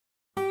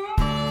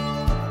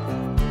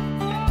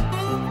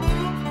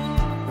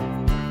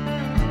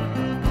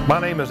My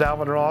name is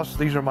Alvin Ross.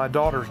 These are my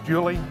daughters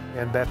Julie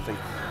and Betsy.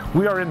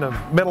 We are in the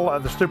middle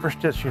of the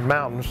Superstition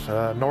Mountains,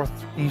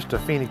 northeast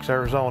of Phoenix,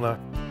 Arizona.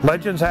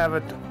 Legends have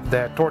it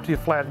that Tortilla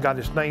Flat got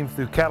its name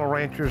through cattle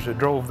ranchers that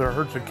drove their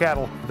herds of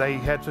cattle. They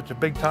had such a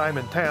big time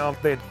in town,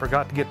 they had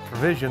forgot to get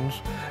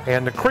provisions,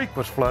 and the creek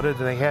was flooded,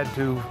 and they had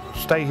to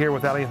stay here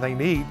without anything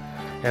to eat.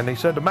 And they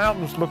said the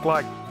mountains look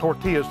like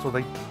tortillas, so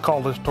they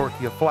called this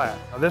Tortilla Flat.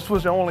 Now, this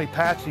was the only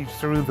passage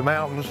through the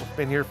mountains. It's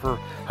been here for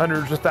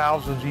hundreds of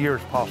thousands of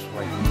years,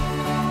 possibly.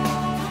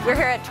 We're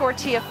here at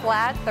Tortilla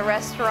Flat, the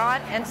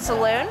restaurant and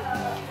saloon.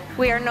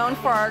 We are known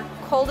for our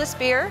coldest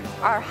beer,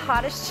 our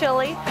hottest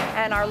chili,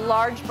 and our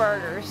large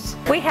burgers.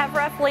 We have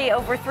roughly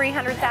over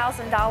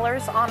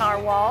 $300,000 on our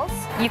walls.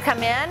 You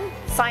come in,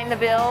 sign the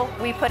bill,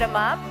 we put them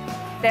up.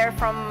 They're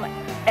from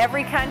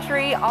every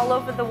country, all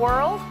over the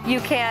world.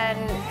 You can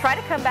try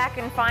to come back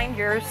and find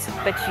yours,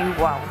 but you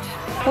won't.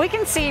 We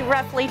can see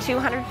roughly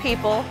 200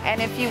 people,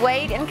 and if you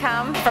wait and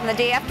come from the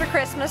day after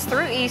Christmas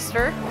through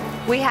Easter,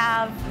 we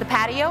have the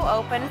patio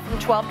open from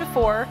 12 to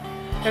 4.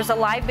 There's a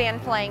live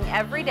band playing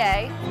every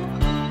day.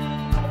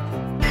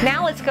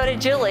 Now let's go to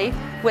Julie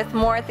with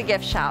more at the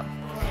gift shop.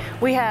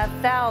 We have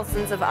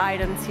thousands of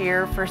items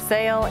here for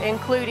sale,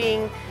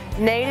 including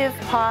native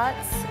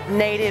pots,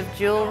 native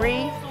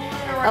jewelry,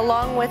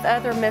 along with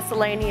other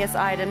miscellaneous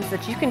items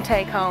that you can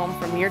take home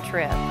from your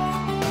trip.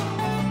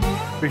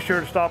 Be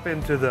sure to stop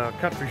into the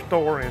country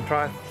store and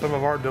try some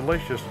of our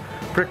delicious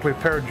prickly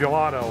pear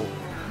gelato.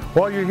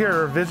 While you're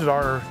here, visit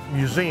our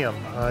museum.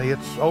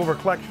 It's over a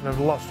collection of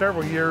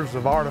several years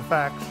of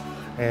artifacts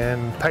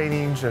and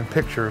paintings and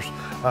pictures.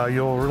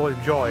 You'll really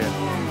enjoy it.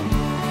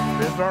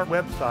 Visit our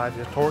website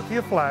at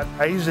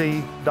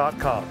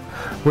tortillaflataz.com.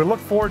 We look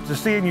forward to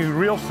seeing you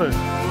real soon.